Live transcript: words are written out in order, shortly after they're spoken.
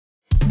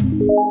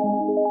Hey,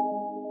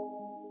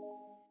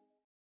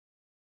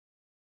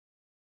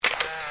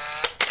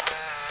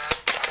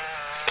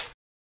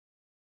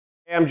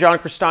 I'm John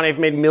Crestani. I've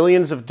made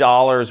millions of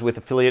dollars with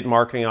affiliate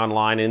marketing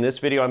online. In this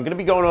video, I'm going to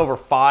be going over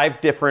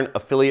 5 different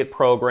affiliate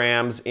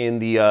programs in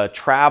the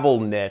travel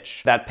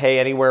niche that pay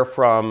anywhere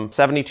from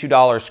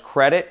 $72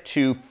 credit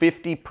to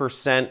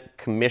 50%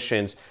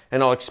 commissions.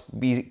 And I'll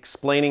be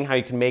explaining how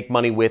you can make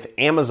money with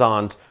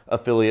Amazon's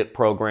affiliate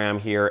program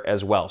here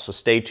as well. So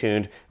stay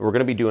tuned. We're going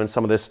to be doing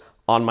some of this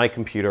on my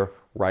computer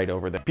right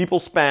over there. People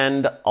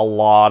spend a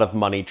lot of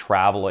money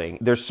traveling.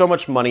 There's so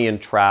much money in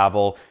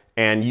travel,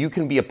 and you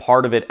can be a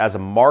part of it as a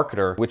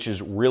marketer, which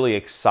is really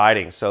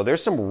exciting. So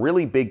there's some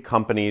really big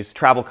companies,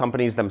 travel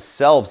companies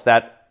themselves,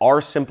 that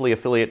are simply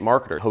affiliate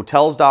marketers.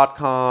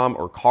 Hotels.com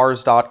or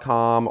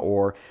Cars.com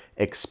or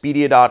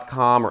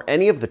Expedia.com or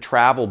any of the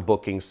travel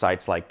booking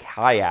sites like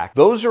Kayak.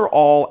 Those are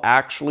all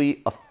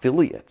actually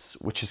affiliates,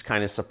 which is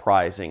kind of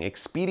surprising.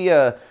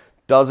 Expedia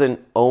doesn't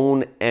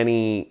own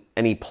any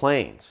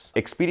planes.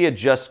 Expedia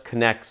just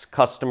connects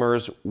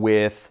customers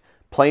with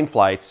plane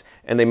flights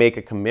and they make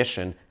a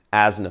commission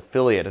as an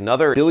affiliate.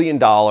 Another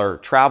billion-dollar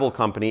travel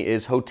company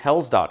is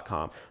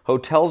Hotels.com.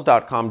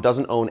 Hotels.com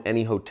doesn't own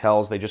any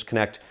hotels. They just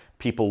connect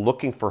people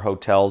looking for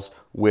hotels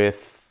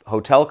with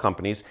hotel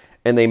companies,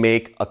 and they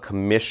make a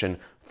commission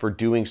for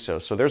doing so.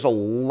 So there's a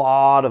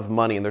lot of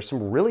money, and there's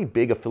some really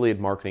big affiliate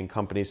marketing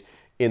companies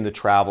in the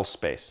travel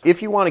space.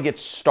 If you want to get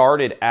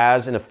started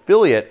as an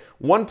affiliate,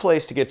 one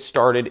place to get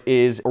started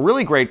is a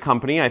really great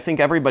company I think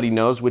everybody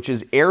knows, which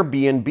is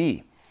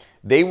Airbnb.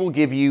 They will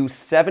give you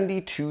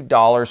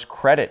 $72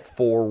 credit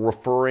for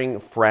referring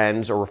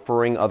friends or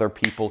referring other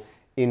people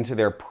into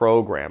their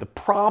program. The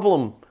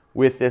problem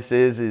with this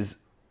is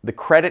the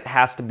credit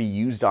has to be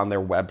used on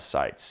their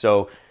website.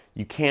 So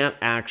you can't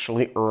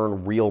actually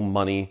earn real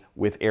money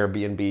with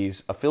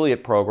Airbnb's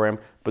affiliate program.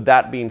 But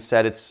that being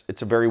said,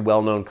 it's a very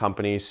well-known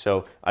company,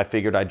 so I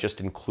figured I'd just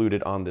include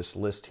it on this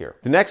list here.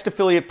 The next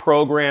affiliate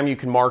program you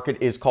can market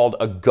is called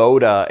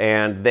Agoda,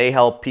 and they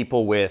help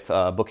people with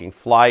booking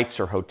flights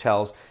or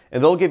hotels.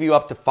 And they'll give you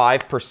up to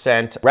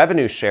 5%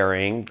 revenue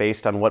sharing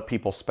based on what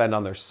people spend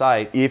on their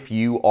site if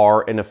you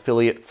are an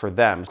affiliate for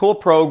them. Cool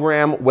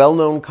program,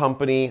 well-known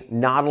company,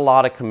 not a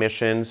lot of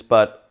commissions,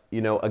 but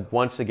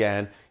once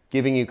again,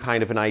 giving you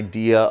kind of an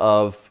idea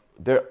of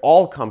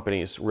all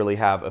companies really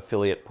have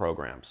affiliate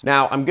programs.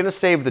 Now, I'm gonna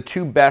save the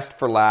 2 best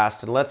for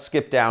last, and let's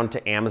skip down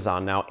to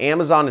Amazon. Now,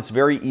 Amazon, it's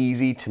very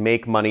easy to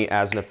make money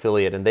as an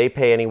affiliate, and they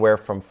pay anywhere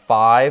from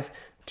 5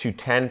 to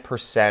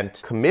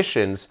 10%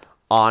 commissions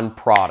on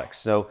products.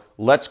 So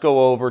let's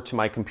go over to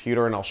my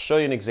computer and I'll show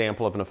you an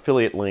example of an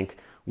affiliate link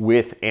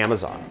with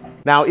Amazon.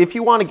 Now, if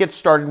you want to get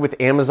started with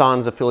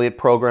Amazon's affiliate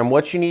program,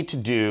 what you need to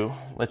do,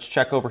 let's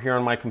check over here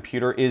on my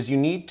computer, is you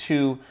need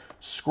to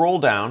scroll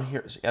down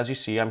here. As you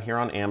see, I'm here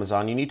on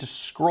Amazon. You need to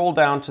scroll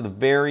down to the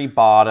very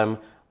bottom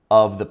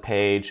of the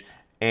page,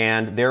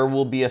 and there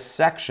will be a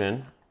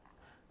section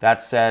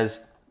that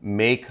says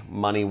make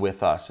money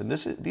with us. And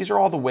these are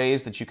all the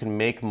ways that you can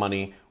make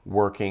money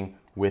working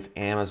with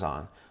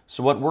Amazon.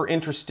 So what we're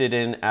interested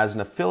in as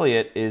an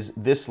affiliate is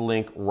this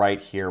link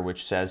right here,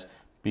 which says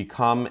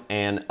become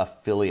an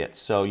affiliate.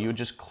 So you would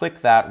just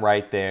click that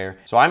right there.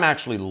 So I'm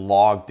actually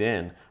logged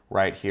in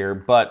right here,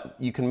 but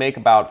you can make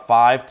about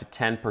 5 to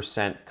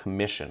 10%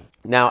 commission.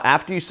 Now,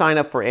 after you sign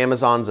up for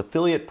Amazon's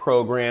affiliate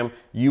program,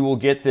 you will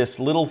get this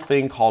little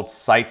thing called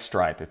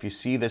SiteStripe. If you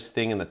see this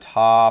thing in the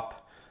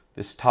top,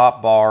 this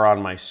top bar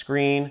on my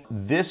screen,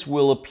 this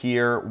will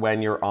appear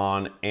when you're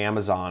on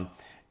Amazon.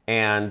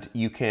 And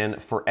you can,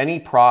 for any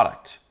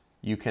product,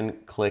 you can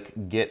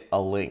click get a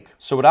link.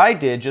 So what I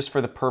did, just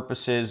for the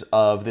purposes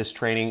of this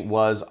training,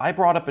 was I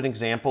brought up an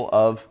example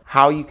of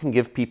how you can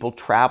give people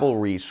travel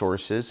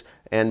resources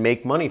and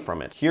make money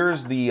from it.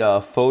 Here's the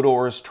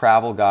Fodor's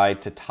travel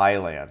guide to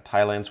Thailand.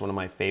 Thailand's one of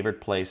my favorite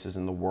places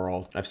in the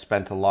world. I've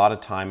spent a lot of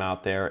time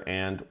out there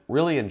and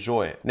really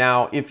enjoy it.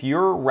 Now, if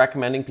you're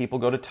recommending people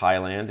go to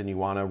Thailand and you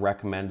want to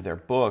recommend their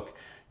book,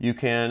 you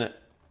can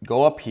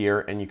go up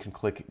here and you can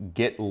click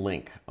get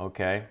link,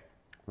 okay?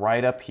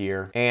 Right up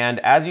here. And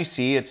as you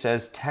see, it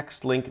says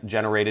text link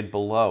generated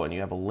below, and you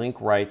have a link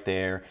right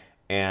there,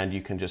 and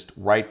you can just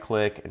right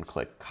click and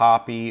click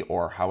copy,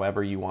 or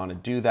however you want to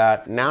do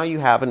that. Now you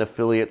have an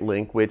affiliate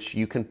link which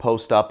you can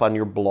post up on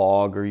your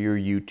blog or your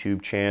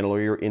YouTube channel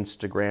or your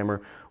Instagram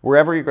or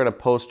wherever you're going to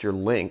post your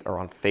link, or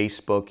on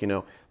Facebook.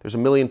 There's a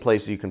million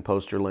places you can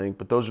post your link,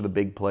 but those are the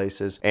big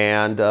places.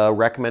 And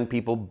recommend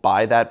people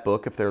buy that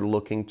book if they're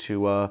looking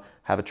to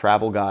have a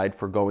travel guide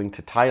for going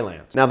to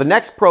Thailand. Now, the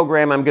next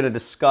program I'm going to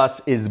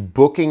discuss is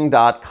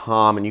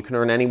Booking.com, and you can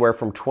earn anywhere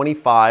from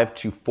 25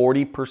 to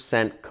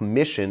 40%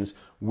 commissions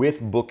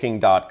with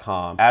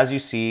Booking.com. As you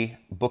see,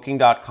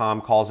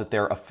 Booking.com calls it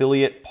their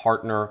affiliate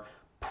partner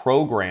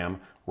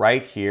program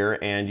right here,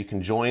 and you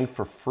can join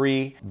for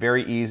free.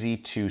 Very easy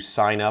to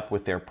sign up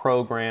with their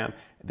program.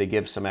 They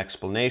give some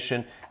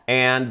explanation,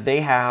 and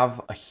they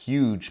have a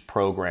huge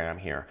program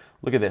here.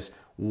 Look at this.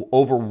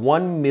 Over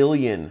 1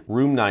 million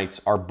room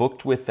nights are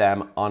booked with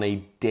them on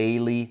a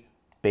daily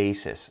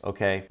basis,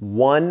 okay?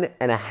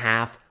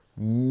 1.5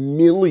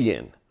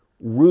 million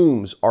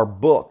rooms are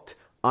booked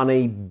on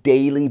a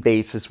daily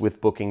basis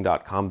with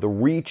Booking.com. The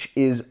reach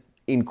is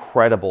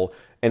incredible,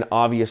 and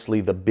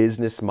obviously the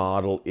business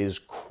model is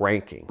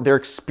cranking. They're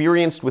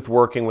experienced with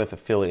working with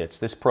affiliates.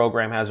 This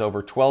program has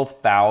over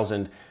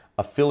 12,000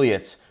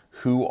 affiliates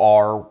who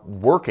are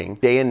working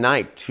day and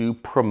night to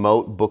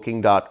promote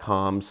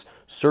Booking.com's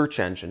search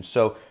engine.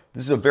 So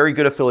this is a very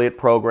good affiliate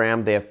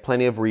program. They have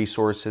plenty of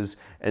resources,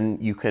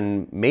 and you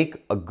can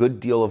make a good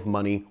deal of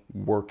money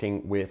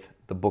working with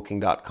the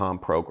Booking.com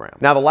program.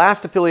 Now, the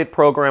last affiliate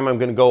program I'm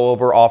going to go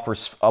over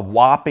offers a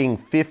whopping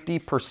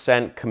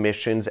 50%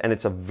 commissions, and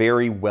it's a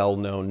very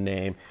well-known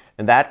name.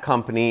 And that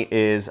company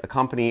is a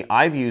company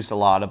I've used a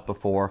lot of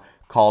before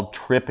called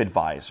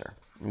TripAdvisor.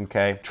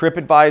 Okay,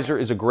 TripAdvisor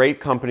is a great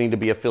company to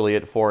be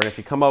affiliate for, and if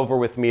you come over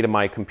with me to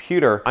my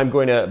computer, I'm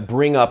going to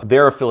bring up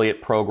their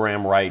affiliate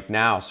program right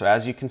now. So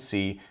as you can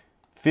see,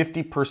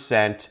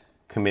 50%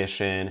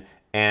 commission,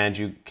 and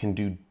you can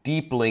do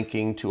deep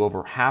linking to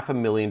over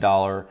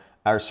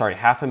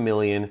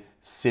 $500,000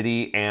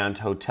 city and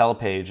hotel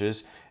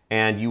pages,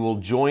 and you will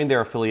join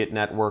their affiliate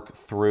network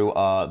through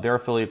their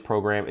affiliate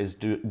program is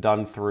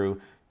done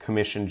through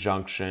Commission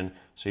Junction.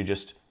 So you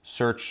just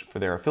search for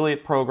their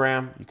affiliate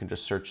program. You can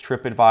just search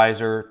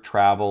TripAdvisor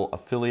Travel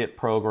Affiliate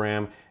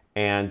Program,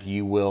 and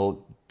you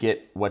will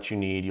get what you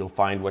need. You'll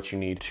find what you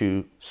need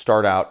to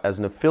start out as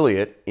an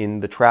affiliate in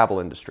the travel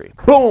industry.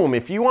 Boom!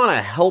 If you want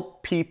to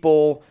help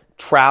people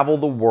travel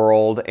the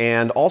world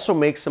and also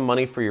make some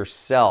money for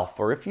yourself,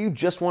 or if you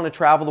just want to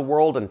travel the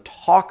world and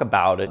talk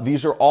about it,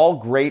 these are all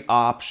great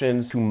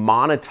options to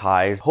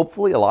monetize.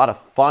 Hopefully a lot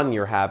of fun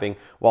you're having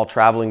while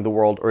traveling the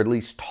world, or at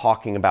least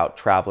talking about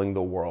traveling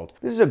the world.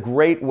 This is a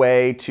great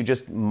way to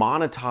just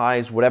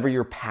monetize whatever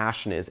your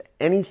passion is,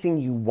 anything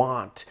you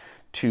want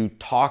to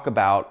talk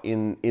about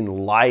in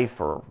life,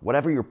 or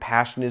whatever your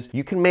passion is.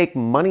 You can make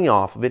money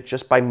off of it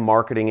just by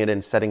marketing it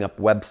and setting up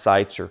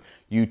websites or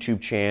YouTube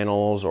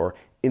channels or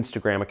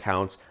Instagram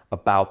accounts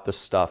about the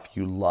stuff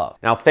you love.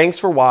 Now, thanks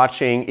for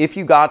watching. If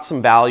you got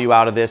some value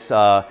out of this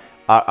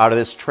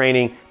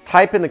training,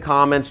 type in the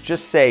comments,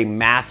 just say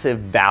massive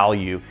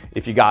value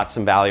if you got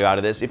some value out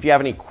of this. If you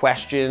have any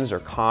questions or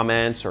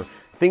comments or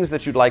things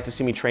that you'd like to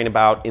see me train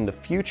about in the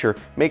future,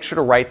 make sure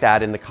to write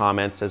that in the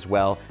comments as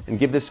well, and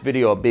give this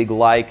video a big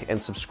like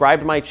and subscribe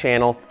to my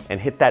channel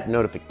and hit that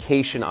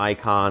notification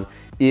icon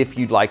if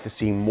you'd like to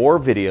see more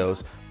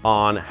videos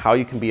on how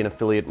you can be an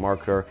affiliate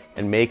marketer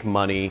and make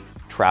money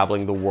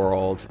traveling the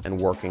world and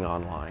working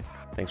online.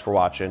 Thanks for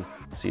watching.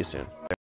 See you soon.